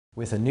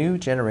With a new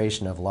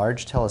generation of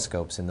large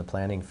telescopes in the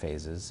planning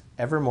phases,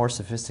 ever more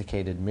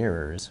sophisticated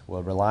mirrors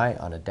will rely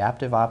on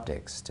adaptive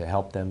optics to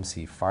help them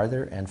see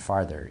farther and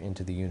farther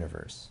into the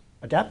universe.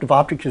 Adaptive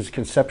optics is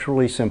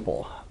conceptually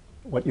simple.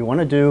 What you want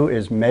to do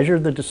is measure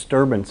the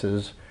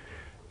disturbances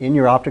in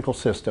your optical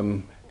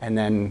system and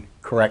then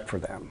correct for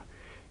them.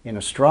 In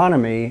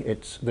astronomy,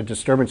 it's the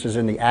disturbances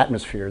in the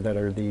atmosphere that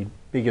are the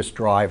biggest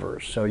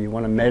drivers. So you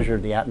want to measure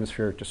the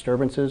atmospheric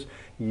disturbances.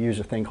 You use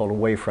a thing called a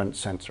wavefront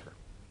sensor.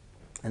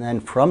 And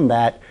then from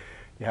that,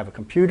 you have a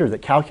computer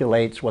that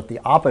calculates what the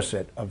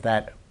opposite of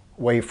that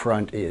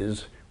wavefront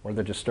is, or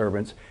the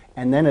disturbance,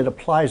 and then it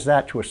applies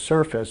that to a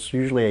surface,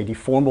 usually a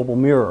deformable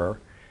mirror,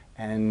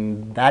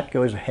 and that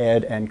goes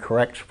ahead and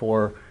corrects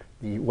for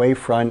the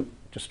wavefront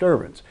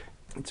disturbance.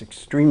 It's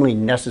extremely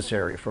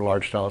necessary for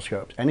large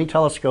telescopes. Any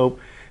telescope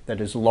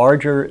that is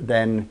larger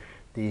than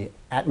the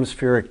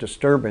atmospheric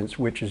disturbance,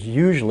 which is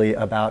usually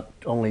about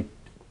only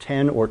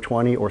 10 or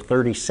 20 or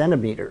 30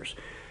 centimeters.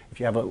 If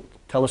you have a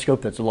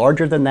telescope that's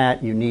larger than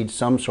that, you need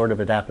some sort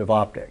of adaptive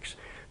optics.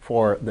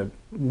 For the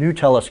new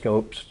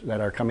telescopes that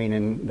are coming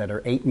in that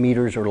are 8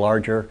 meters or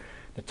larger,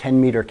 the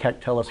 10-meter Keck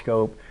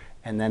telescope,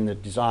 and then the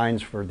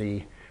designs for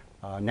the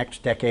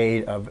next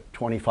decade of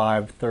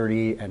 25,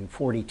 30, and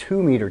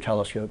 42-meter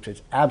telescopes,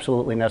 it's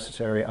absolutely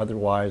necessary.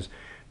 Otherwise,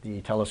 the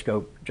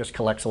telescope just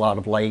collects a lot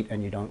of light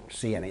and you don't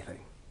see anything.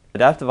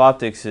 Adaptive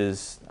optics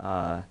is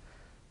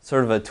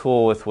sort of a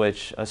tool with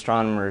which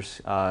astronomers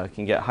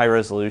can get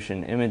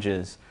high-resolution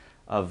images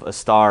of a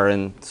star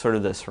and sort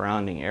of the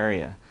surrounding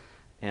area.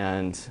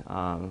 And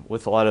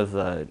with a lot of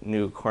the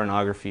new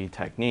coronagraphy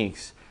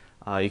techniques,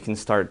 you can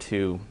start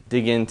to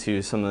dig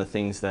into some of the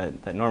things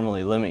that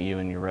normally limit you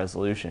in your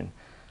resolution.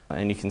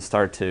 And you can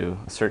start to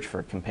search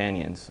for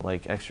companions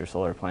like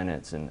extrasolar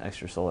planets and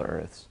extrasolar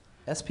Earths.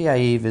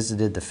 SPIE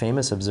visited the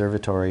famous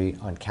observatory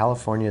on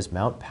California's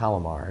Mount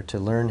Palomar to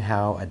learn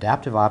how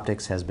adaptive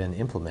optics has been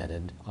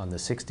implemented on the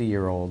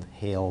 60-year-old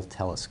Hale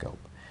Telescope.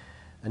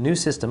 A new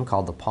system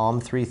called the Palm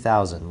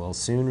 3000 will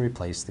soon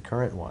replace the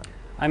current one.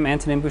 I'm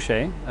Antonin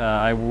Boucher.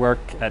 I work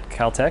at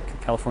Caltech,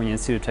 California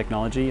Institute of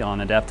Technology,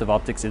 on adaptive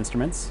optics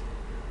instruments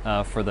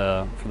for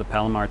the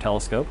Palomar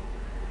telescope.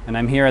 And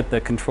I'm here at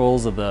the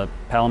controls of the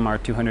Palomar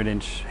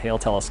 200-inch Hale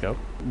Telescope.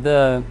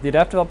 The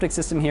adaptive optics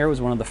system here was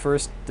one of the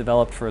first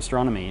developed for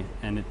astronomy,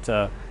 and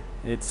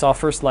it saw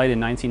first light in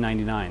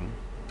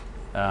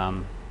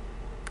 1999,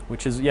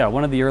 which is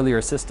one of the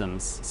earlier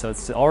systems. So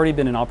it's already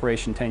been in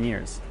operation 10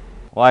 years.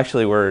 Well,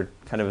 actually, we're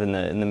kind of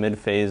in the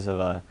mid-phase of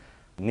a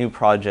new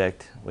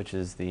project, which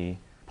is the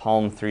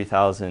Palm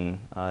 3000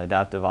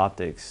 adaptive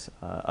optics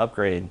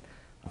upgrade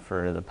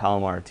for the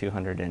Palomar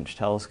 200-inch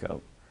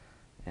telescope.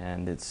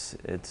 And it's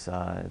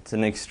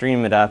an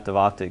extreme adaptive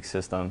optics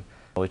system,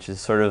 which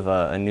is sort of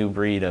a new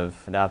breed of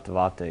adaptive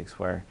optics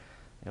where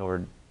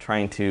we're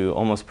trying to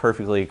almost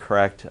perfectly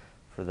correct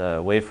for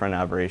the wavefront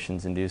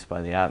aberrations induced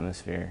by the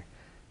atmosphere,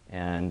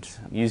 and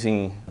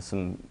using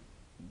some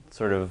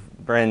sort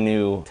of brand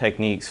new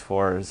techniques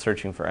for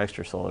searching for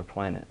extrasolar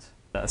planets.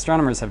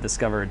 Astronomers have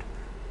discovered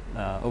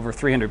over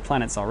 300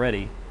 planets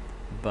already,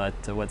 but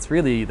what's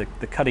really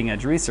the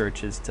cutting-edge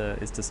research is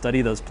to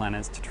study those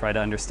planets to try to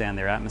understand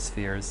their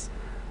atmospheres,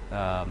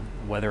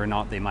 whether or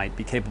not they might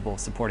be capable of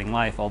supporting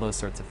life, all those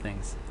sorts of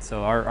things.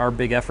 So our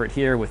big effort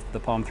here with the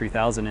Palm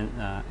 3000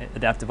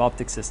 adaptive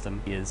optics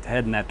system is to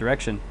head in that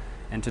direction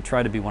and to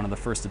try to be one of the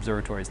first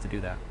observatories to do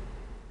that.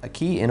 A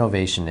key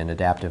innovation in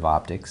adaptive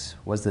optics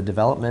was the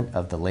development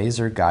of the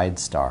laser guide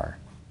star,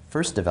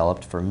 first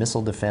developed for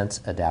missile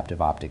defense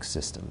adaptive optics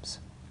systems.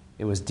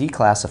 It was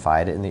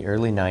declassified in the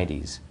early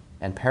 90s,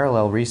 and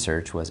parallel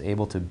research was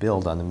able to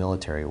build on the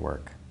military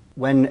work.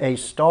 When a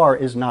star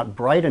is not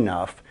bright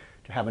enough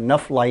to have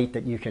enough light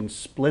that you can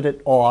split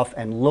it off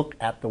and look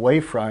at the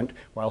wavefront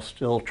while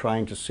still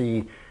trying to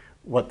see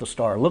what the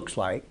star looks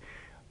like,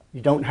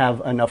 you don't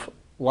have enough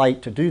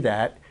light to do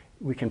that,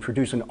 we can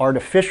produce an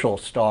artificial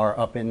star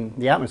up in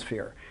the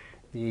atmosphere.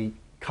 The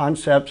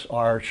concepts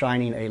are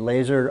shining a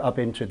laser up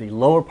into the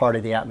lower part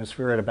of the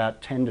atmosphere at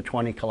about 10 to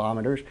 20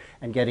 kilometers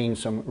and getting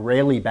some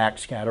Rayleigh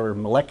backscatter or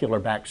molecular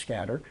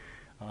backscatter.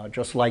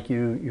 Just like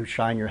you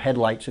shine your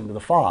headlights into the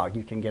fog,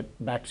 you can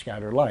get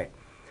backscatter light.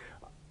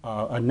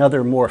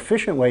 Another more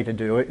efficient way to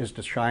do it is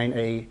to shine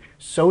a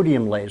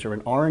sodium laser,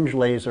 an orange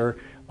laser,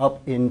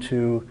 up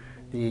into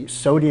the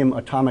sodium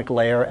atomic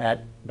layer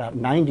at about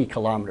 90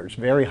 kilometers,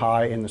 very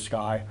high in the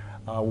sky,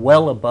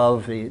 well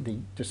above the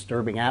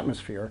disturbing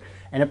atmosphere,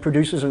 and it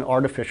produces an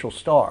artificial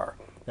star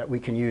that we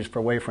can use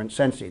for wavefront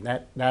sensing.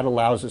 That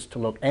allows us to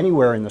look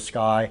anywhere in the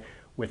sky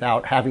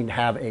without having to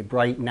have a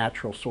bright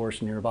natural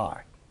source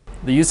nearby.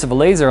 The use of a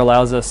laser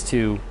allows us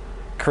to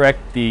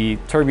correct the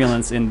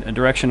turbulence in a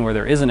direction where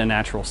there isn't a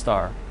natural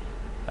star.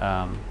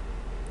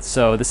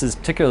 So this is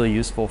particularly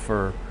useful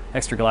for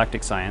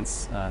extragalactic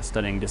science,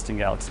 studying distant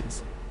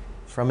galaxies.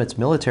 From its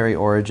military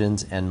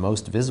origins and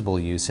most visible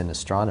use in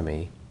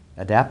astronomy,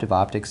 adaptive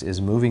optics is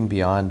moving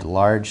beyond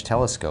large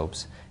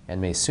telescopes and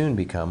may soon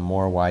become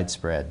more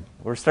widespread.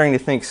 We're starting to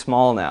think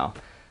small now.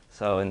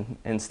 So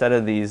instead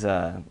of these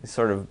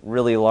sort of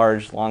really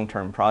large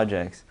long-term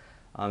projects,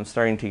 I'm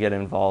starting to get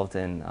involved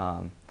in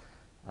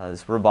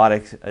this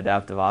robotic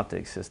adaptive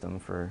optics system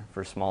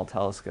for small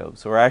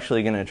telescopes. So we're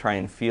actually going to try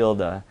and field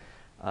a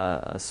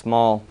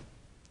small,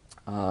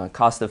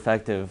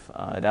 cost-effective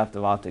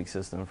adaptive optics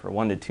system for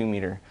 1 to 2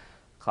 meter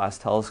class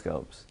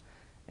telescopes.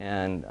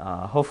 And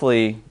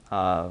hopefully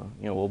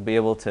we'll be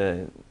able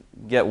to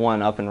get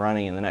one up and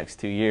running in the next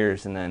 2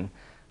 years, and then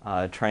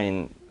try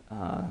and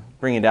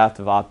bring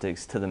adaptive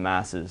optics to the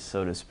masses,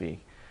 so to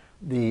speak.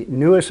 The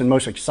newest and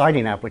most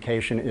exciting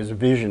application is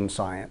vision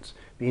science,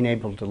 being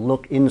able to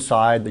look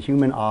inside the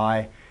human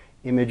eye,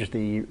 image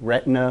the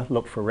retina,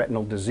 look for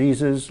retinal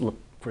diseases, look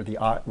for the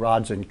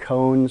rods and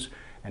cones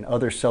and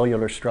other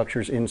cellular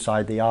structures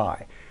inside the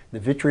eye. The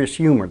vitreous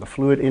humor, the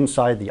fluid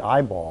inside the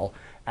eyeball,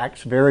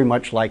 acts very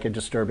much like a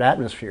disturbed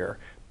atmosphere,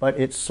 but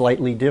it's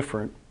slightly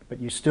different.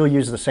 But you still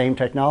use the same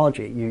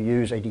technology. You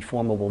use a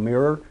deformable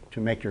mirror to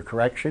make your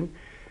correction.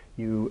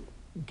 You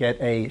get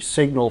a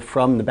signal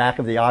from the back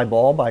of the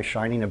eyeball by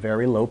shining a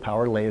very low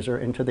power laser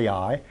into the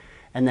eye,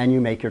 and then you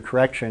make your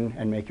correction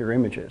and make your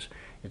images.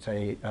 It's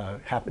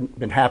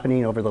been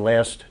happening over the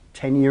last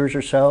 10 years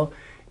or so.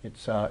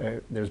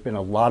 There's been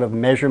a lot of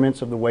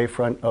measurements of the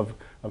wavefront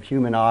of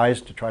human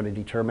eyes to try to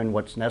determine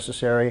what's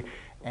necessary,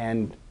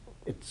 and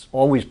it's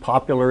always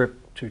popular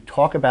to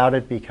talk about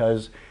it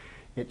because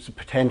it's a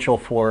potential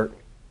for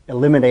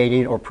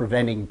eliminating or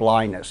preventing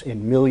blindness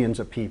in millions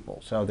of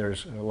people. So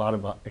there's a lot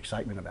of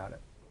excitement about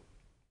it.